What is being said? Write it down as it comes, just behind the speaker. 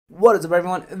What is up,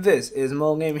 everyone? This is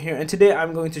MoGamer here, and today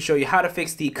I'm going to show you how to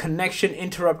fix the connection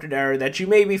interrupted error that you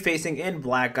may be facing in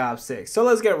Black Ops 6. So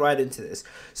let's get right into this.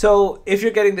 So if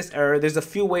you're getting this error, there's a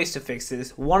few ways to fix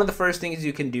this. One of the first things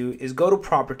you can do is go to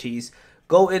Properties,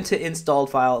 go into installed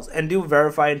files, and do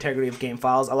verify integrity of game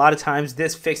files. A lot of times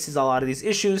this fixes a lot of these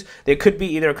issues. There could be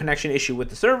either a connection issue with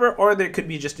the server, or there could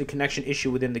be just a connection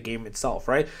issue within the game itself,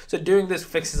 right? So doing this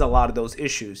fixes a lot of those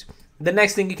issues. The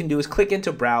next thing you can do is click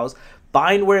into Browse,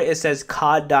 find where it says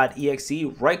cod.exe,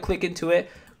 right click into it,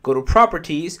 go to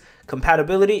Properties,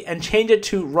 Compatibility, and change it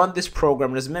to Run this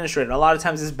program as administrator. A lot of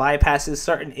times this bypasses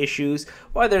certain issues,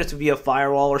 whether it's via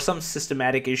firewall or some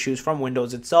systematic issues from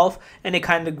Windows itself, and it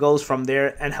kind of goes from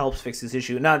there and helps fix this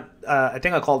issue. Now, I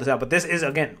think I called this out, but this is,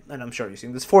 again, and I'm sure you've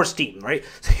seen this, for Steam, right?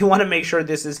 So you want to make sure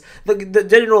this is, the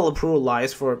general approval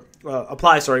applies for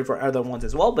other ones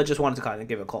as well, but just wanted to kind of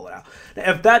give a call out.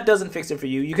 Now, if that doesn't fix it for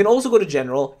you, you can also go to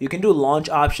General. You can do Launch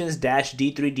Options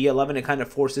 -D3 D11. It kind of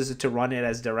forces it to run it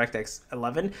as DirectX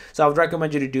 11. So I would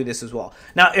recommend you to do this as well.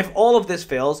 Now, if all of this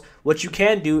fails, what you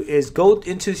can do is go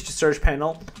into search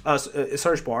panel,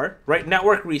 search bar, right?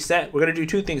 Network reset. We're going to do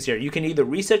two things here. You can either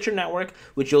reset your network,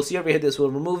 which you'll see over here. This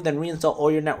will remove, then reinstall all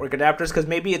your network adapters, because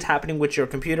maybe it's happening with your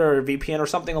computer or VPN or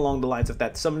something along the lines of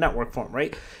that, some network form,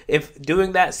 right? If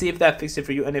doing that, see if that fixes it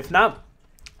for you, and if not,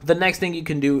 the next thing you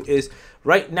can do is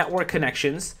write network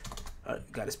connections.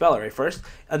 Got to spell it right first.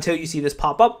 Until you see this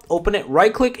pop up, open it,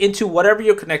 right click into whatever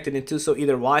you're connected into, so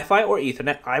either Wi-Fi or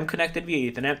Ethernet. I'm connected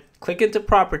via Ethernet. Click into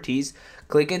Properties,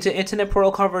 click into Internet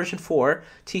Protocol version 4,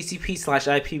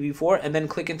 TCP/IPv4, and then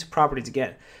click into Properties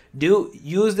again.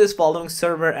 Use this following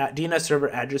DNS server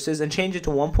addresses and change it to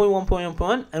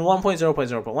 1.1.1 and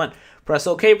 1.0.0.1. Press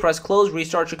OK, press close,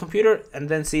 restart your computer, and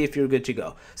then see if you're good to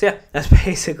go. So yeah, that's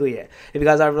basically it. If you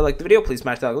guys ever liked the video, please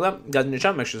smash that like button. If you guys are new to the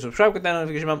channel, make sure to subscribe, click that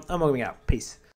notification bell. I'm moving out. Peace.